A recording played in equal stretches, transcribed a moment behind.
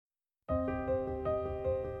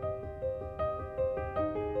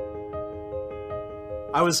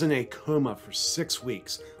I was in a coma for 6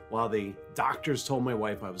 weeks while the doctors told my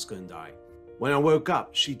wife I was going to die. When I woke up,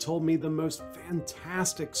 she told me the most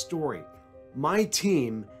fantastic story. My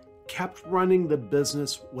team kept running the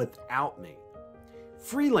business without me.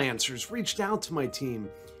 Freelancers reached out to my team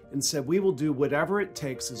and said, "We will do whatever it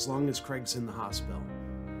takes as long as Craig's in the hospital."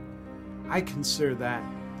 I consider that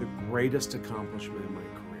the greatest accomplishment in my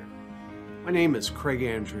career. My name is Craig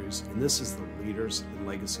Andrews, and this is the Leaders and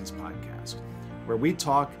Legacies podcast, where we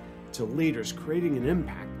talk to leaders creating an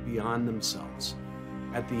impact beyond themselves.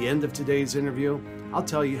 At the end of today's interview, I'll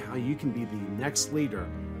tell you how you can be the next leader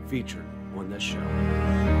featured on this show.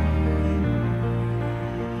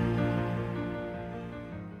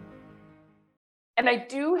 And I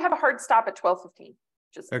do have a hard stop at 12:15.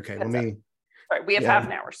 Okay, Sorry, we have half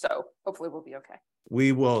an hour, so hopefully we'll be okay.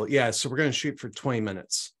 We will, yeah. So we're going to shoot for 20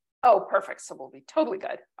 minutes. Oh, perfect. So we'll be totally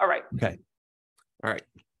good. All right. Okay. All right.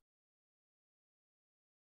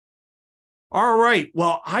 All right.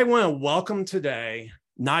 Well, I want to welcome today,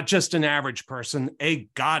 not just an average person, a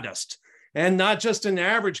goddess, and not just an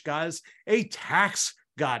average goddess, a tax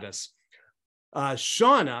goddess.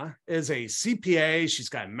 Shauna is a CPA. She's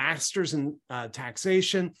got a master's in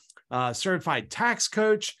taxation, certified tax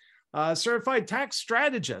coach, certified tax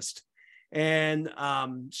strategist. And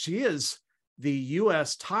she is the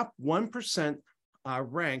U.S. top 1%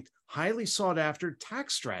 ranked, highly sought after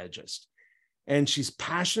tax strategist. And she's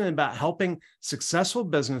passionate about helping successful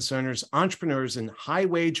business owners, entrepreneurs, and high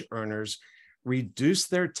wage earners reduce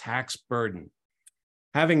their tax burden.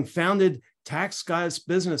 Having founded Tax Goddess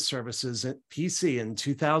Business Services at PC in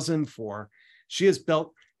 2004, she has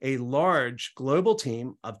built a large global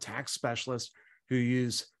team of tax specialists who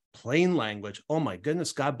use plain language. Oh my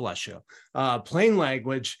goodness, God bless you. Plain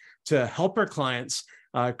language to help her clients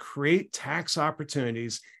create tax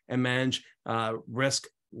opportunities and manage risk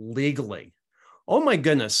legally. Oh my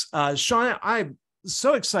goodness. Shauna, I'm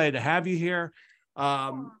so excited to have you here.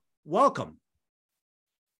 Welcome.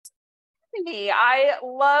 I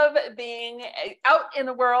love being out in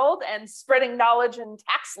the world and spreading knowledge and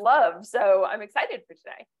tax love. So I'm excited for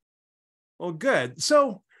today. Well, good.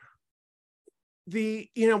 So we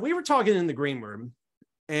were talking in the green room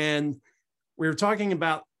and we were talking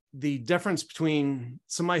about the difference between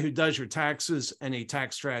somebody who does your taxes and a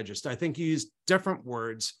tax strategist. I think you use different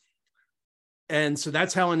words. And so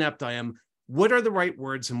that's how inept I am. What are the right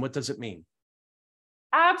words and what does it mean?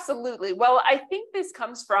 Absolutely. Well, I think this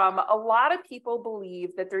comes from a lot of people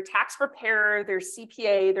believe that their tax preparer, their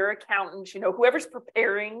CPA, their accountant, whoever's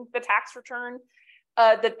preparing the tax return,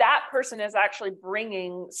 that person is actually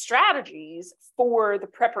bringing strategies for the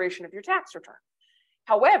preparation of your tax return.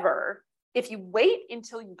 However, if you wait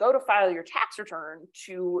until you go to file your tax return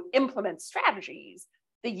to implement strategies,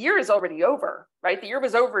 the year is already over, right? The year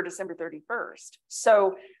was over December 31st.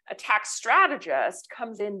 So a tax strategist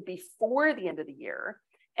comes in before the end of the year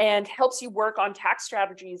and helps you work on tax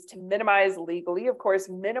strategies to minimize legally, of course,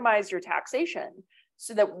 minimize your taxation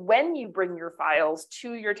so that when you bring your files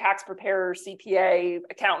to your tax preparer, CPA,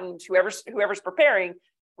 accountant, whoever's preparing,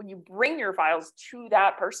 when you bring your files to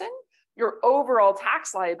that person, your overall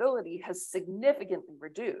tax liability has significantly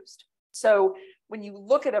reduced. So when you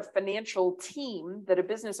look at a financial team that a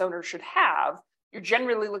business owner should have, you're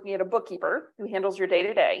generally looking at a bookkeeper who handles your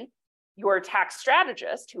day-to-day, your tax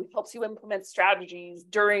strategist who helps you implement strategies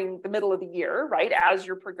during the middle of the year, right, as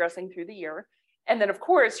you're progressing through the year, and then, of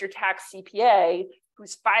course, your tax CPA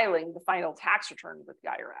who's filing the final tax return with the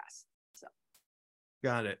IRS. So,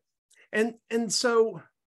 got it. And so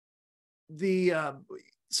the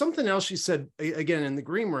something else you said, again, in the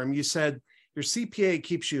green room, you said, your CPA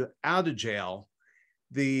keeps you out of jail.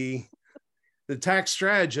 The tax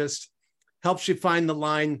strategist helps you find the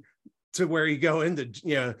line to where you go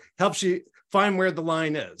into, helps you find where the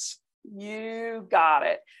line is. You got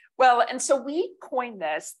it. Well, and so we coined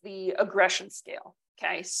this the aggression scale.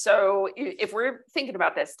 Okay. So if we're thinking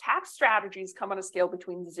about this, tax strategies come on a scale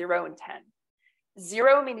between 0 and 10.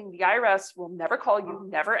 0 meaning the IRS will never call you,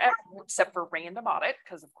 never ever, except for random audit,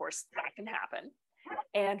 because of course that can happen.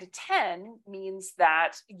 And 10 means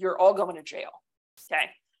that you're all going to jail. Okay.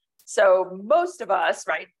 So most of us,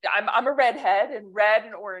 right? I'm a redhead, and red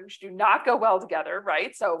and orange do not go well together,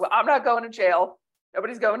 right? So I'm not going to jail.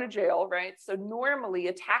 Nobody's going to jail, right? So normally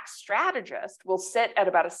a tax strategist will sit at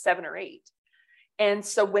about a 7 or 8. And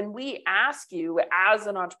so when we ask you as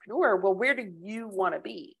an entrepreneur, well, where do you want to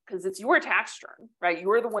be? Because it's your tax return, right?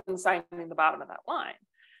 You're the one signing the bottom of that line.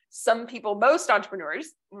 Some people, most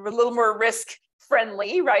entrepreneurs, are a little more risk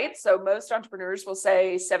friendly, right? So most entrepreneurs will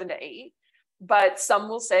say 7 to 8. But some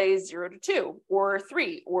will say 0 to 2 or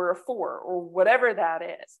 3 or a 4 or whatever that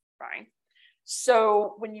is, right?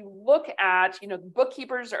 So when you look at,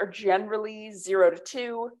 bookkeepers are generally 0 to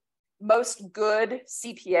 2. Most good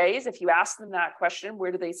CPAs, if you ask them that question,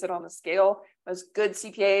 where do they sit on the scale? Most good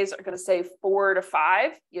CPAs are going to say 4 to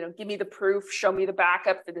 5. Give me the proof, show me the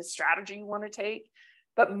backup for this strategy you want to take.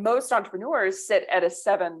 But most entrepreneurs sit at a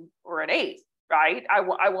 7 or an 8, right? I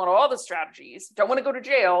want all the strategies, don't want to go to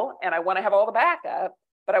jail, and I want to have all the backup,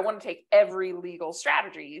 but I want to take every legal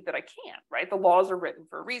strategy that I can, right? The laws are written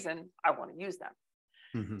for a reason. I want to use them.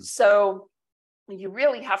 Mm-hmm. So you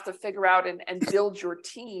really have to figure out and build your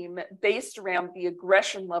team based around the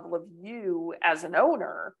aggression level of you as an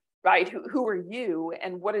owner, right? Who are you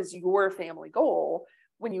and what is your family goal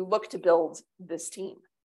when you look to build this team?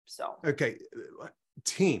 So, okay.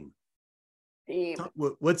 Team.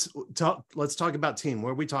 Let's talk about team.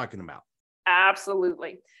 What are we talking about?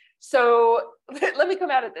 Absolutely. So let me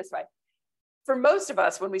come at it this way. For most of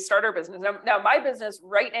us, when we start our business, now my business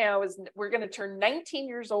right now we're going to turn 19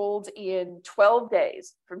 years old in 12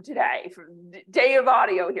 days from today, from day of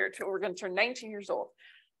audio here. We're going to turn 19 years old.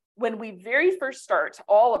 When we very first start,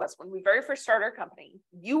 all of us, when we very first start our company,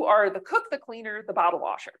 you are the cook, the cleaner, the bottle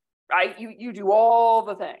washer, right? You do all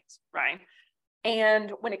the things, right?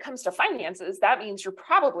 And when it comes to finances, that means you're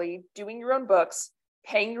probably doing your own books,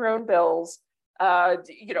 paying your own bills,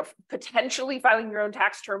 potentially filing your own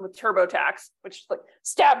tax return with TurboTax, which is like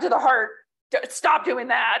stab to the heart. Stop doing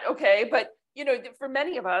that. Okay. But, for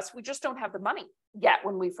many of us, we just don't have the money yet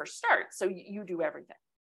when we first start. So you do everything.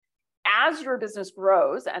 As your business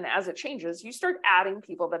grows and as it changes, you start adding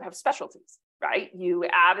people that have specialties, right? You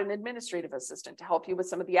add an administrative assistant to help you with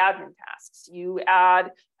some of the admin tasks. You add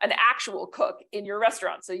an actual cook in your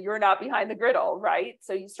restaurant, so you're not behind the griddle, right?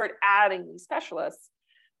 So you start adding these specialists.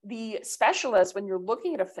 The specialists, when you're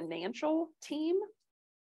looking at a financial team,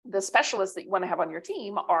 the specialists that you want to have on your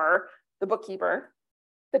team are the bookkeeper,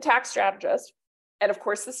 the tax strategist, and of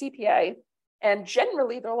course the CPA. And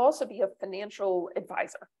generally, there'll also be a financial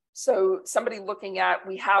advisor. So somebody looking at,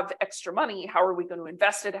 we have extra money, how are we going to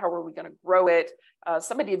invest it? How are we going to grow it?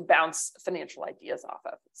 Somebody to bounce financial ideas off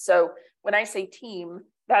of. So when I say team,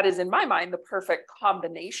 that is in my mind the perfect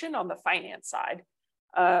combination on the finance side.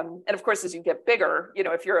 And of course, as you get bigger,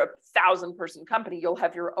 if you're a 1,000-person company, you'll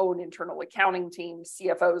have your own internal accounting team,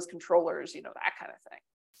 CFOs, controllers, that kind of thing.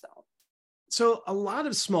 So a lot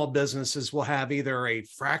of small businesses will have either a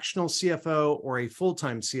fractional CFO or a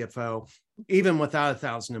full-time CFO, even without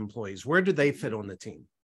 1,000 employees. Where do they fit on the team?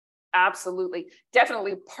 Absolutely.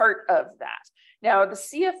 Definitely part of that. Now, the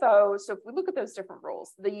CFO, so if we look at those different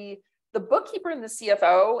roles, the bookkeeper and the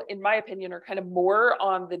CFO, in my opinion, are kind of more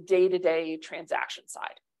on the day-to-day transaction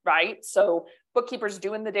side, right? So bookkeepers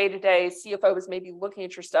doing the day-to-day, CFO is maybe looking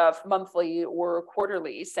at your stuff monthly or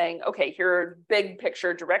quarterly saying, okay, here are big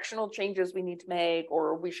picture directional changes we need to make,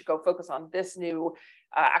 or we should go focus on this new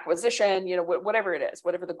acquisition, whatever it is,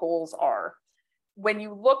 whatever the goals are. When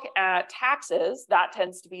you look at taxes, that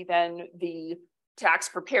tends to be then the tax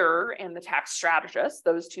preparer and the tax strategist.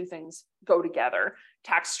 Those two things go together.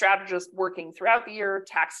 Tax strategist working throughout the year,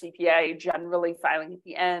 tax CPA generally filing at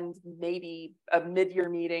the end, maybe a mid-year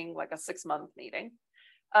meeting, like a 6-month meeting.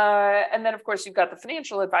 And then, of course, you've got the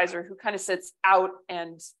financial advisor who kind of sits out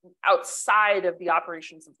and outside of the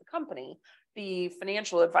operations of the company. The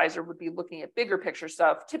financial advisor would be looking at bigger picture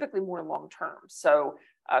stuff, typically more long-term. So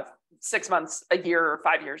 6 months, a year,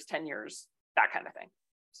 5 years, 10 years, that kind of thing.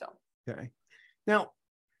 So, okay. Now,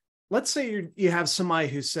 let's say you have somebody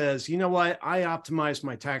who says, you know what, I optimized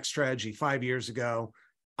my tax strategy 5 years ago.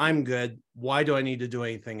 I'm good. Why do I need to do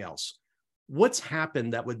anything else? What's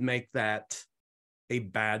happened that would make that a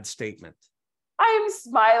bad statement? I'm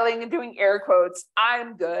smiling and doing air quotes.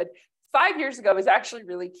 I'm good. 5 years ago is actually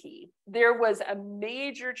really key. There was a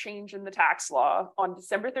major change in the tax law on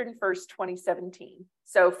December 31st, 2017.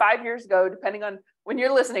 So 5 years ago, depending on when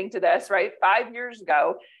you're listening to this, right? 5 years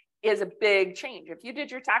ago is a big change. If you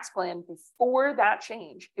did your tax plan before that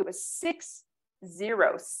change, it was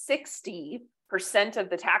 60%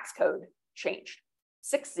 of the tax code changed.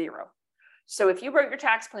 60. So if you wrote your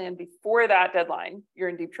tax plan before that deadline, you're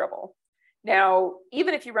in deep trouble. Now,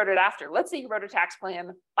 even if you wrote it after, let's say you wrote a tax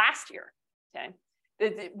plan last year, okay?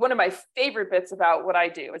 One of my favorite bits about what I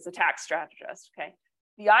do as a tax strategist, okay?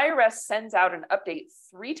 The IRS sends out an update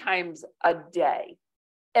 3 times a day,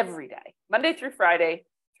 every day, Monday through Friday,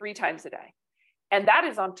 3 times a day. And that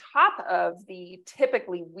is on top of the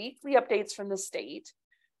typically weekly updates from the state,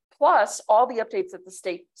 plus all the updates at the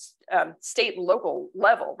state and local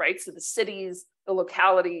level, right? So the cities, the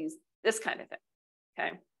localities, this kind of thing,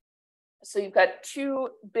 okay? So you've got 2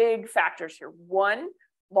 big factors here. One,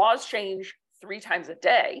 laws change 3 times a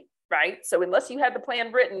day, right? So unless you had the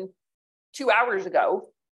plan written 2 hours ago,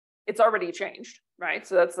 it's already changed, right?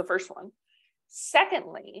 So that's the first one.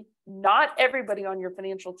 Secondly, not everybody on your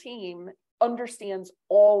financial team understands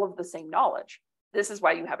all of the same knowledge. This is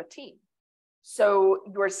why you have a team. So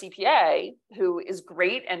your CPA, who is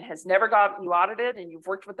great and has never gotten you audited and you've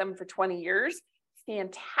worked with them for 20 years,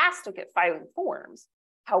 fantastic at filing forms.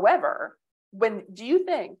 However, do you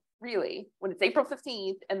think really, when it's April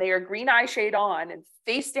 15th and they are green eye shade on and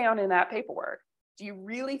face down in that paperwork, do you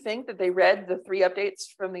really think that they read the 3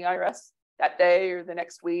 updates from the IRS that day or the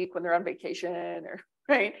next week when they're on vacation, or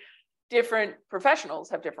right? Different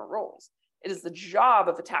professionals have different roles. It is the job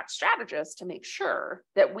of a tax strategist to make sure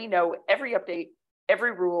that we know every update,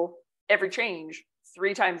 every rule, every change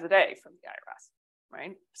 3 times a day from the IRS,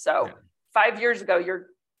 right? So 5 years ago, you're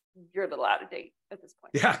a little out of date at this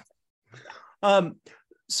point. Yeah.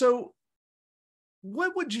 So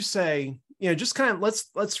what would you say, just kind of let's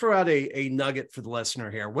throw out a nugget for the listener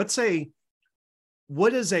here. What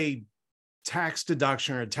is a tax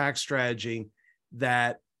deduction or a tax strategy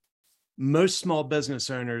that most small business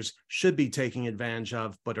owners should be taking advantage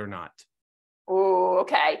of, but are not? Oh,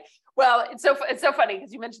 okay. Well, it's so funny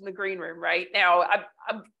because you mentioned the green room, right? Now,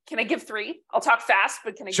 can I give 3? I'll talk fast,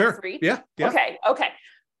 but can I give 3? Yeah. Okay.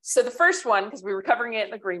 So the first one, because we were covering it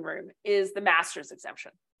in the green room, is the master's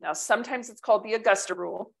exemption. Now, sometimes it's called the Augusta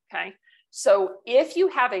rule. Okay. So if you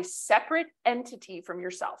have a separate entity from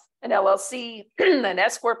yourself, an LLC, an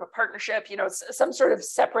S Corp, a partnership, some sort of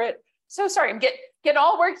separate. So sorry, I'm getting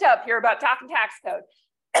all worked up here about talking tax code.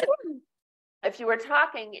 If you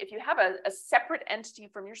have a separate entity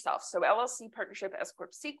from yourself, so LLC, partnership, S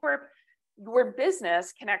Corp, C Corp, your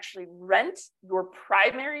business can actually rent your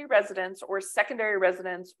primary residence or secondary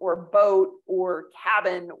residence or boat or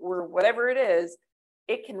cabin or whatever it is.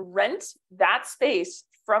 It can rent that space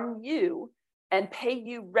from you and pay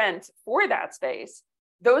you rent for that space.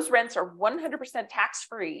 Those rents are 100%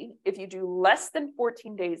 tax-free if you do less than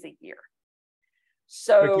 14 days a year.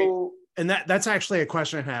 So, okay. And that's actually a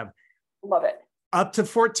question I have. Love it. Up to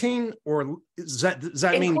 14, or does that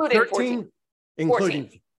mean 13? 14. Including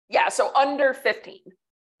 14. Yeah, so under 15.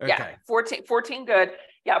 Okay. Yeah, 14 good.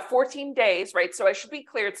 Yeah, 14 days, right? So I should be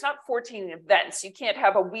clear, it's not 14 events. You can't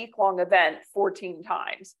have a week-long event 14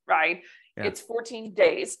 times, right? Yeah. It's 14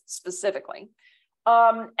 days specifically.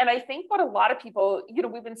 And I think what a lot of people,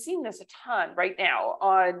 we've been seeing this a ton right now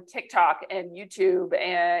on TikTok and YouTube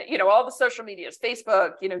and, all the social medias,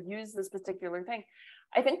 Facebook, use this particular thing.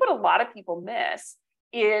 I think what a lot of people miss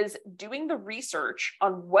is doing the research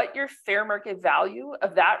on what your fair market value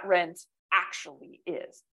of that rent actually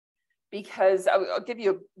is. Because I'll give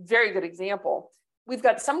you a very good example. We've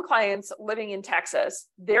got some clients living in Texas,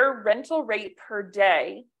 their rental rate per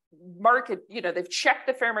day they've checked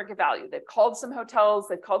the fair market value. They've called some hotels,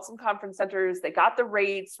 they've called some conference centers, they got the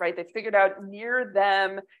rates, right? They figured out near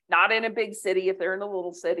them, not in a big city, if they're in a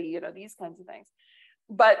little city, these kinds of things.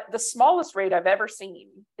 But the smallest rate I've ever seen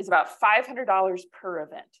is about $500 per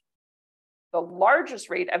event. The largest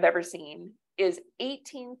rate I've ever seen is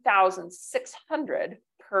 $18,600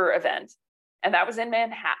 per event. And that was in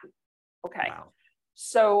Manhattan. Okay. Wow.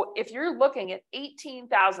 So if you're looking at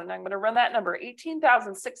 18,000, I'm going to run that number,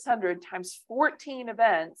 18,600 times 14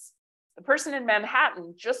 events, the person in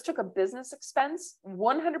Manhattan just took a business expense,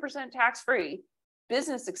 100% tax-free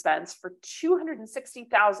business expense for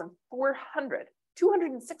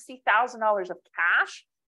 $260,000 of cash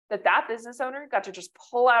that business owner got to just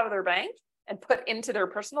pull out of their bank and put into their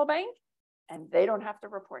personal bank, and they don't have to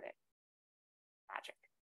report it. Magic.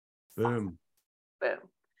 Boom. Awesome. Boom.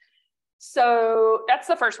 So that's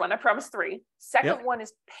the first one. I promised 3. Second one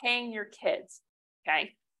is paying your kids.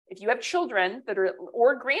 Okay. If you have children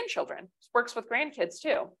or grandchildren, this works with grandkids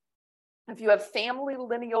too. If you have family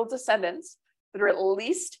lineal descendants that are at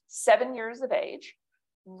least 7 years of age,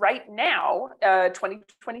 right now,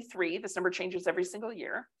 2023, this number changes every single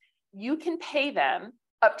year, you can pay them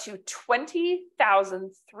up to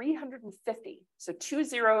 $20,350. So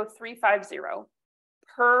 20350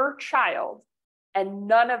 per child. And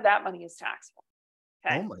none of that money is taxable.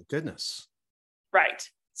 Okay. Oh my goodness. Right.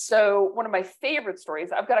 So one of my favorite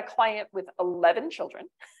stories, I've got a client with 11 children.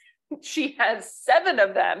 She has 7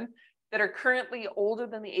 of them that are currently older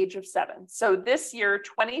than the age of 7. So this year,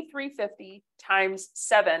 2,350 times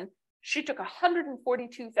 7, she took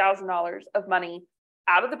 $142,000 of money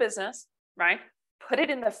out of the business, right? Put it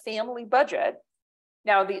in the family budget.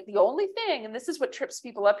 Now, the only thing, and this is what trips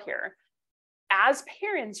people up here, as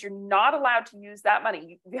parents, you're not allowed to use that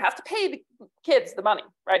money. You have to pay the kids the money,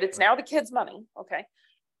 right? It's now the kids' money, okay?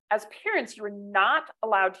 As parents, you're not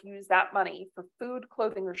allowed to use that money for food,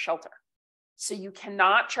 clothing, or shelter. So you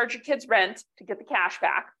cannot charge your kids rent to get the cash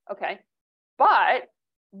back, okay? But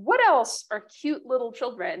what else are cute little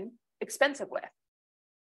children expensive with?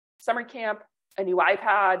 Summer camp, a new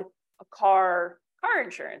iPad, a car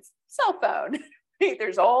insurance, cell phone.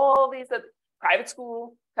 There's all these private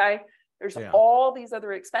school, okay? There's all these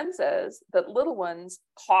other expenses that little ones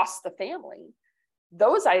cost the family.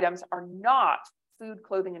 Those items are not food,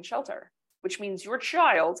 clothing, and shelter, which means your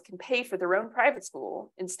child can pay for their own private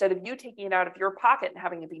school instead of you taking it out of your pocket and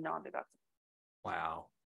having it be non-deductible. Wow.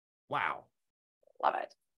 Wow. Love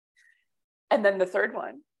it. And then the third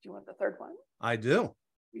one. Do you want the third one? I do.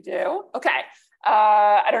 You do? Okay.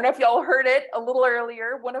 I don't know if y'all heard it a little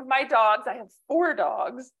earlier. One of my dogs, I have 4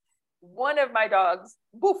 dogs. One of my dogs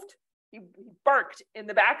woofed. He barked in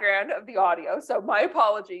the background of the audio. So my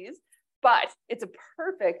apologies, but it's a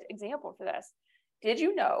perfect example for this. Did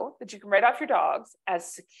you know that you can write off your dogs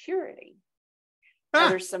as security? Now,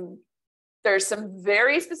 there's some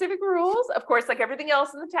very specific rules, of course, like everything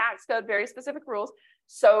else in the tax code, very specific rules.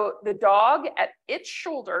 So the dog at its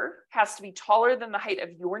shoulder has to be taller than the height of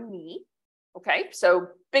your knee. Okay, so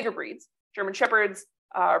bigger breeds, German Shepherds,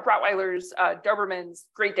 Rottweilers, Dobermans,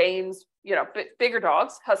 Great Danes, bigger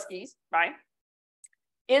dogs, Huskies, right?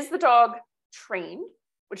 Is the dog trained?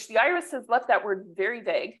 Which the IRS has left that word very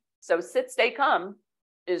vague. So sit, stay, come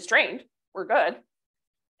is trained. We're good.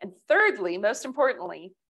 And thirdly, most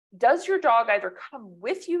importantly, does your dog either come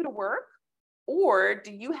with you to work, or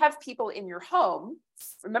do you have people in your home?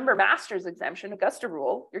 Remember master's exemption, Augusta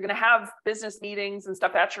rule. You're going to have business meetings and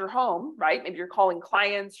stuff at your home, right? Maybe you're calling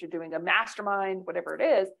clients, you're doing a mastermind, whatever it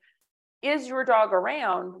is. Is your dog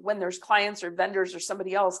around when there's clients or vendors or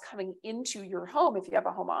somebody else coming into your home if you have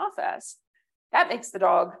a home office? That makes the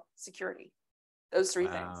dog security. Those 3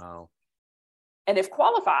 things. And if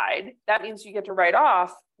qualified, that means you get to write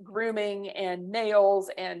off grooming and nails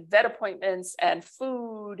and vet appointments and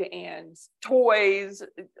food and toys,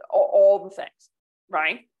 all the things,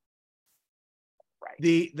 right? Right.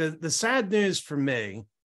 The sad news for me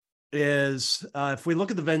is if we look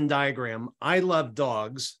at the Venn diagram, I love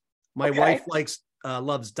dogs. My wife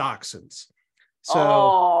loves dachshunds.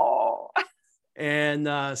 So,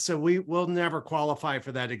 so we will never qualify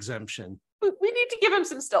for that exemption. We need to give him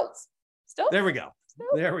some stilts. There we go.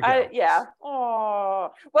 There we go. Yeah. Oh,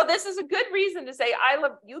 well, this is a good reason to say,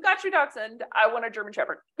 you got your dachshund. I want a German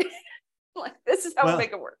Shepherd. This is how we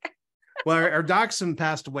make it work. Well, our dachshund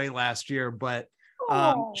passed away last year, but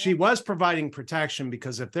she was providing protection,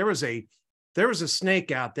 because if there was a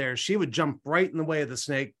snake out there, she would jump right in the way of the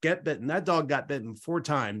snake, get bitten. That dog got bitten 4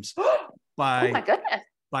 times by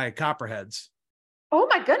copperheads. Oh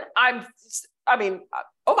my goodness.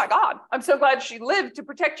 Oh my God. I'm so glad she lived to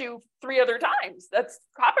protect you 3 other times.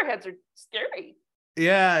 Copperheads are scary.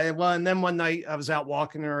 Yeah. Well, and then one night I was out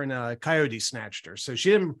walking her and a coyote snatched her. So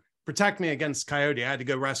she didn't protect me against coyote. I had to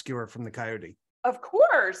go rescue her from the coyote. Of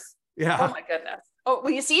course. Yeah. Oh my goodness. Oh,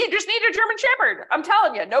 well, you see, you just need a German Shepherd. I'm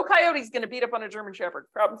telling you, no coyote's going to beat up on a German Shepherd.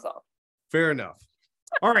 Problem solved. Fair enough.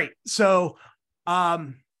 All right. So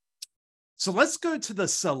let's go to the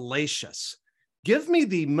salacious. Give me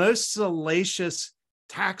the most salacious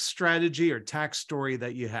tax strategy or tax story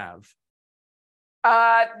that you have.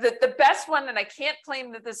 The best one, and I can't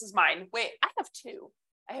claim that this is mine. Wait, I have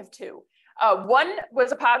two. One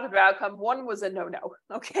was a positive outcome. One was a no.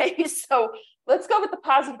 Okay, so let's go with the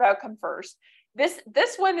positive outcome first.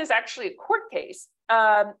 This one is actually a court case.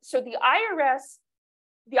 So the IRS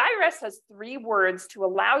has 3 words to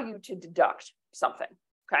allow you to deduct something.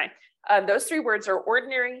 Okay, those 3 words are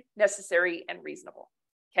ordinary, necessary, and reasonable.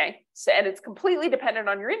 Okay, so, and it's completely dependent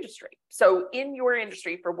on your industry. So in your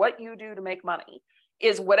industry, for what you do to make money,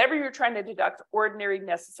 is whatever you're trying to deduct, ordinary,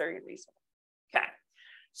 necessary, and reasonable. Okay,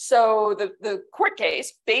 so the court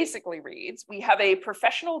case basically reads, we have a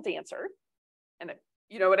professional dancer, and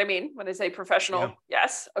you know what I mean when I say professional? Yeah.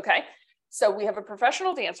 Yes, okay. So we have a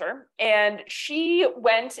professional dancer, and she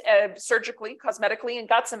went surgically, cosmetically, and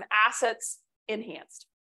got some assets enhanced,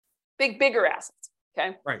 bigger assets,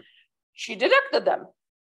 okay? Right. She deducted them,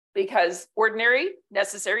 because ordinary,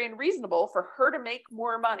 necessary, and reasonable for her to make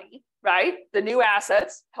more money, right? The new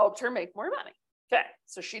assets helped her make more money. Okay,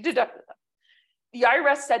 so she deducted them. The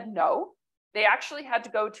IRS said no. They actually had to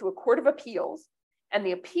go to a court of appeals, and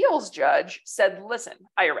the appeals judge said, listen,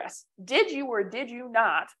 IRS, did you or did you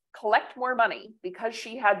not collect more money because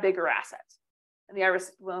she had bigger assets? And the IRS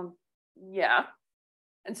said, well, yeah.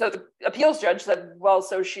 And so the appeals judge said, well,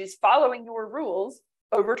 so she's following your rules,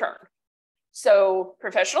 overturned. So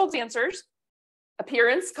professional dancers,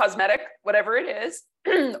 appearance, cosmetic, whatever it is,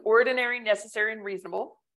 ordinary, necessary, and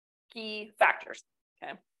reasonable, key factors.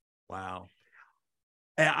 Okay. Wow.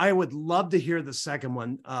 I would love to hear the second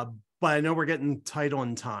one, but I know we're getting tight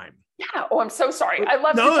on time. Yeah. Oh, I'm so sorry. I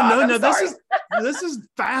love to No, talk. no, I'm no. sorry. This is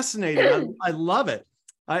fascinating. I love it.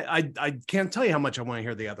 I can't tell you how much I want to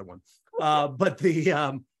hear the other one. But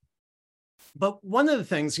one of the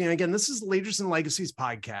things, again, this is Leaders and Legacies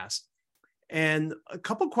podcast, and a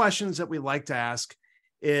couple questions that we like to ask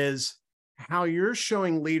is how you're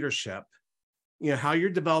showing leadership, how you're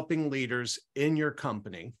developing leaders in your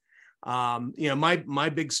company.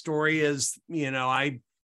 My big story is, I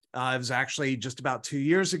was actually just about 2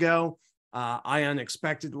 years ago. I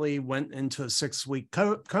unexpectedly went into a 6-week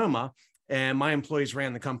coma, and my employees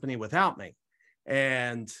ran the company without me.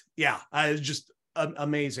 And yeah, it was just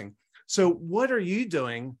amazing. So what are you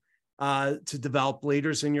doing to develop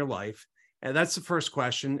leaders in your life? And that's the first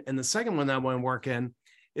question. And the second one I want to work in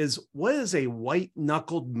is, what is a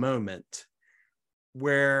white-knuckled moment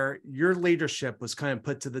where your leadership was kind of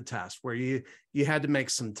put to the test, where you had to make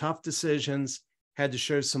some tough decisions, had to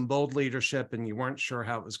show some bold leadership, and you weren't sure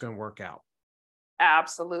how it was going to work out?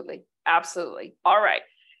 Absolutely. Absolutely. All right.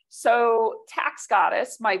 So Tax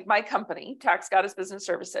Goddess, my company, Tax Goddess Business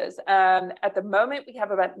Services, at the moment, we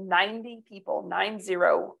have about 90 people, 90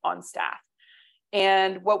 on staff.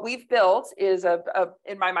 And what we've built is,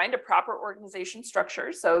 in my mind, a proper organization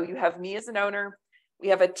structure. So you have me as an owner. We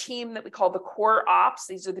have a team that we call the core ops.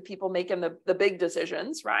 These are the people making the big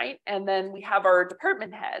decisions, right? And then we have our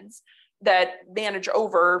department heads that manage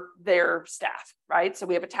over their staff, right? So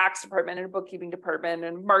we have a tax department and a bookkeeping department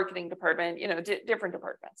and marketing department, different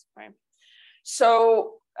departments, right?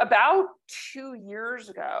 So about 2 years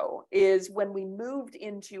ago is when we moved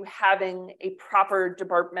into having a proper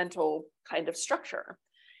departmental kind of structure.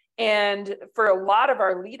 And for a lot of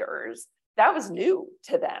our leaders, that was new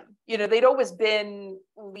to them. They'd always been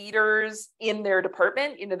leaders in their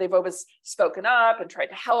department. They've always spoken up and tried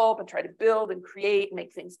to help and try to build and create and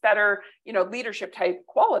make things better, leadership type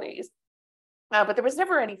qualities. But there was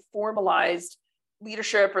never any formalized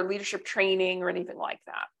leadership or leadership training or anything like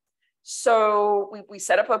that. So we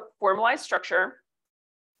set up a formalized structure,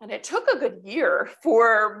 and it took a good year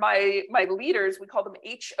for my leaders, we call them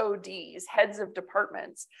HODs, heads of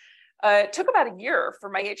departments. It took about a year for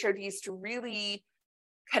my HODs to really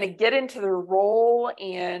kind of get into their role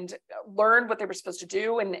and learn what they were supposed to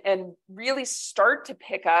do, and really start to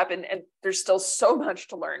pick up, and there's still so much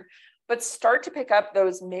to learn, but start to pick up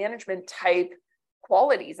those management type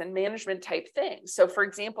qualities and management type things. So for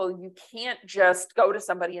example, you can't just go to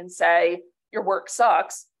somebody and say, your work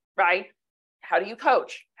sucks, right? How do you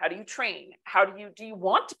coach? How do you train? Do you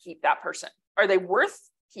want to keep that person? Are they worth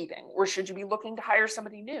keeping, or should you be looking to hire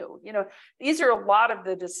somebody new? These are a lot of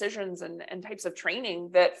the decisions and types of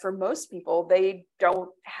training that for most people, they don't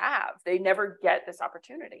have. They never get this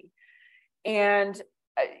opportunity. And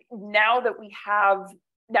now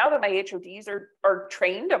that my HODs are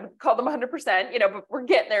trained, I would call them 100%, but we're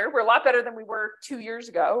getting there. We're a lot better than we were 2 years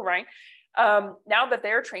ago, right? Now that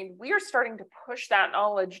they're trained, we are starting to push that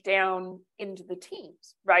knowledge down into the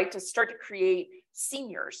teams, right? To start to create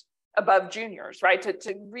seniors above juniors, right?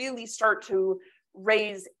 To really start to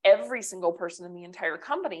raise every single person in the entire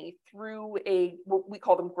company through what we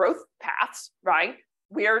call them growth paths, right?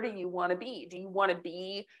 Where do you want to be? Do you want to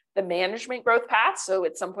be the management growth path? So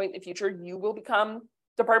at some point in the future, you will become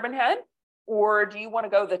department head, or do you want to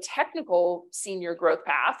go the technical senior growth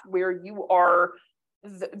path where you are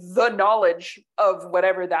the knowledge of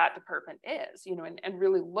whatever that department is, and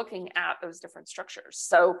really looking at those different structures.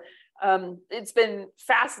 So it's been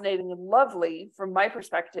fascinating and lovely from my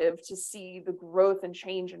perspective to see the growth and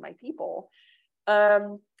change in my people.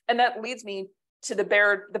 And that leads me to the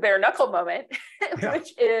bare knuckle moment, yeah.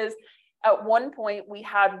 Which is at one point we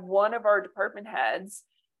had one of our department heads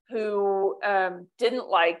who didn't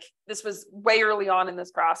like, this was way early on in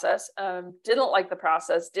this process, didn't like the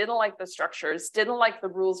process, didn't like the structures, didn't like the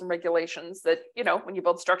rules and regulations that, when you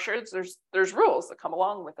build structures, there's rules that come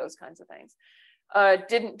along with those kinds of things.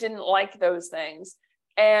 Didn't like those things.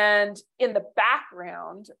 And in the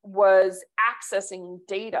background was accessing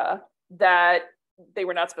data that they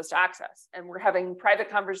were not supposed to access, and we're having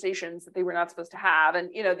private conversations that they were not supposed to have, and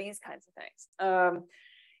these kinds of things.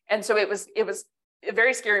 And so it was a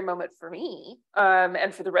very scary moment for me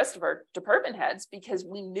and for the rest of our department heads, because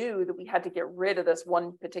we knew that we had to get rid of this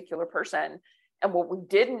one particular person. And what we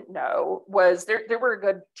didn't know was there were a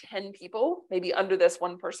good 10 people maybe under this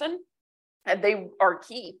one person, and they are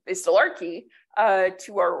key. They still are key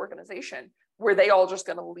to our organization. Were they all just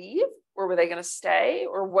going to leave, or were they going to stay,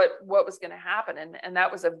 or what was going to happen? And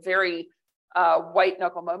that was a very white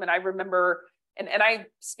knuckle moment. I remember. And I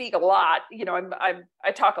speak a lot, I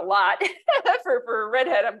talk a lot for a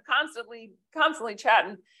redhead. I'm constantly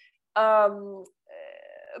chatting. But,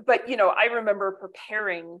 I remember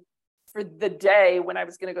preparing for the day when I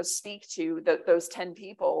was going to go speak to those 10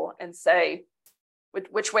 people and say,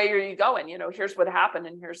 which way are you going? You know, here's what happened,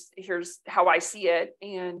 and here's how I see it.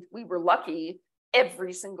 And we were lucky.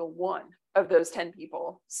 Every single one of those 10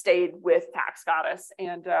 people stayed with Tax Goddess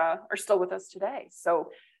and are still with us today.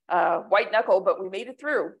 So white knuckle, but we made it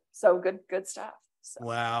through. So good stuff. So.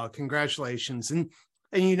 Wow, congratulations. And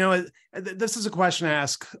you know, this is a question I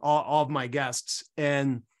ask all of my guests,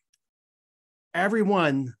 and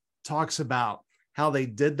everyone talks about how they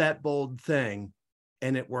did that bold thing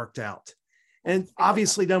and it worked out. And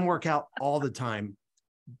obviously doesn't work out all the time,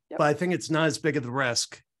 but I think it's not as big of the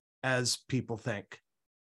risk as people think.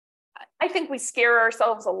 I think we scare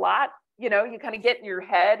ourselves a lot. You know, you kind of get in your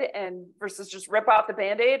head and versus just rip off the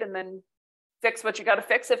Band-Aid and then fix what you got to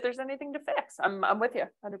fix if there's anything to fix. I'm with you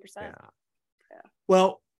 100%. Yeah.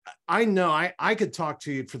 Well, I know I could talk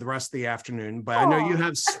to you for the rest of the afternoon, but I know you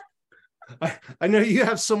have I know you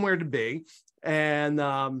have somewhere to be. And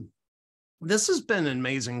this has been an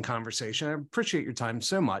amazing conversation. I appreciate your time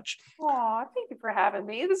so much. Oh, thank you for having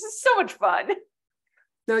me. This is so much fun.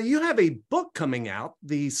 Now, you have a book coming out,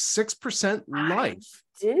 The 6% Life.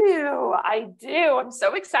 I do. I'm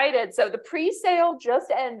so excited. So the pre-sale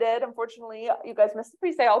just ended. Unfortunately, you guys missed the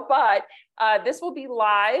pre-sale, but this will be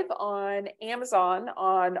live on Amazon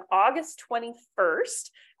on August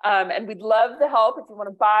 21st. And we'd love the help if you want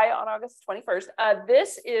to buy on August 21st.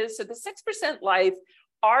 So the 6% Life,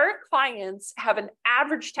 our clients have an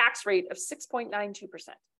average tax rate of 6.92%.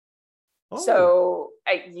 Oh. So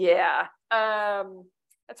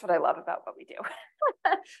that's what I love about what we do.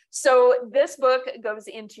 So this book goes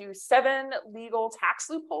into 7 legal tax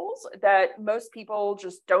loopholes that most people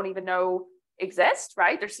just don't even know exist,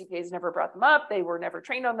 right? Their CPAs never brought them up. They were never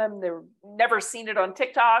trained on them. They were never seen it on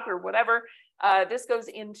TikTok or whatever. This goes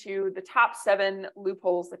into the top 7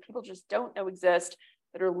 loopholes that people just don't know exist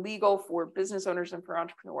that are legal for business owners and for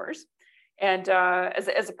entrepreneurs. And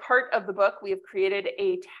as a part of the book, we have created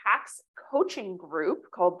a tax coaching group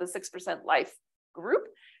called the 6% Life Group.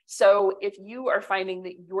 So if you are finding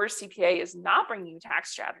that your CPA is not bringing you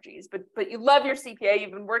tax strategies, but you love your CPA,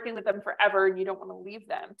 you've been working with them forever, and you don't want to leave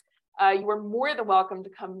them, you are more than welcome to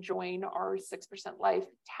come join our 6% Life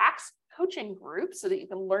tax coaching group so that you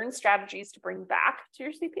can learn strategies to bring back to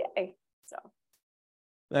your CPA. So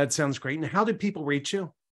that sounds great. And how did people reach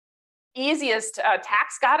you? Easiest,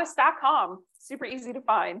 taxgoddess.com. Super easy to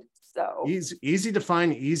find. So easy to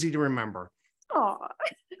find, easy to remember. Aw.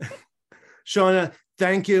 Shauna,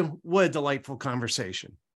 thank you. What a delightful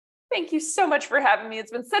conversation. Thank you so much for having me. It's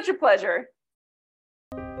been such a pleasure.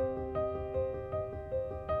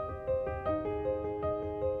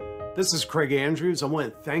 This is Craig Andrews. I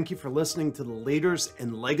want to thank you for listening to the Leaders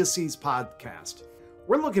and Legacies podcast.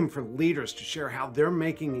 We're looking for leaders to share how they're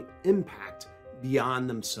making an impact beyond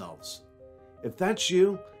themselves. If that's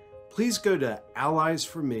you, please go to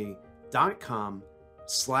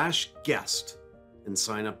alliesforme.com/guest and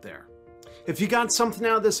sign up there. If you got something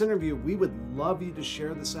out of this interview, we would love you to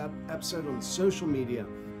share this episode on social media.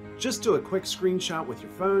 Just do a quick screenshot with your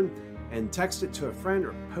phone and text it to a friend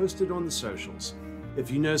or post it on the socials. If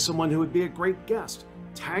you know someone who would be a great guest,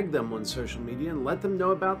 tag them on social media and let them know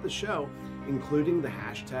about the show, including the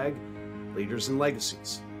hashtag Leaders and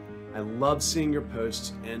Legacies. I love seeing your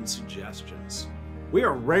posts and suggestions. We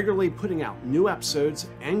are regularly putting out new episodes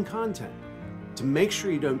and content. To make sure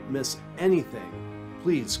you don't miss anything,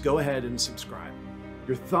 please go ahead and subscribe.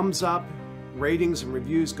 Your thumbs up, ratings, and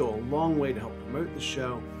reviews go a long way to help promote the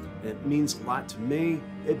show, and it means a lot to me.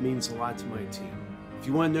 It means a lot to my team. If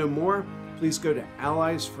you want to know more, please go to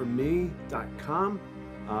alliesforme.com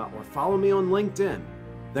or follow me on LinkedIn.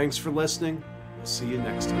 Thanks for listening. We'll see you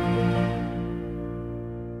next time.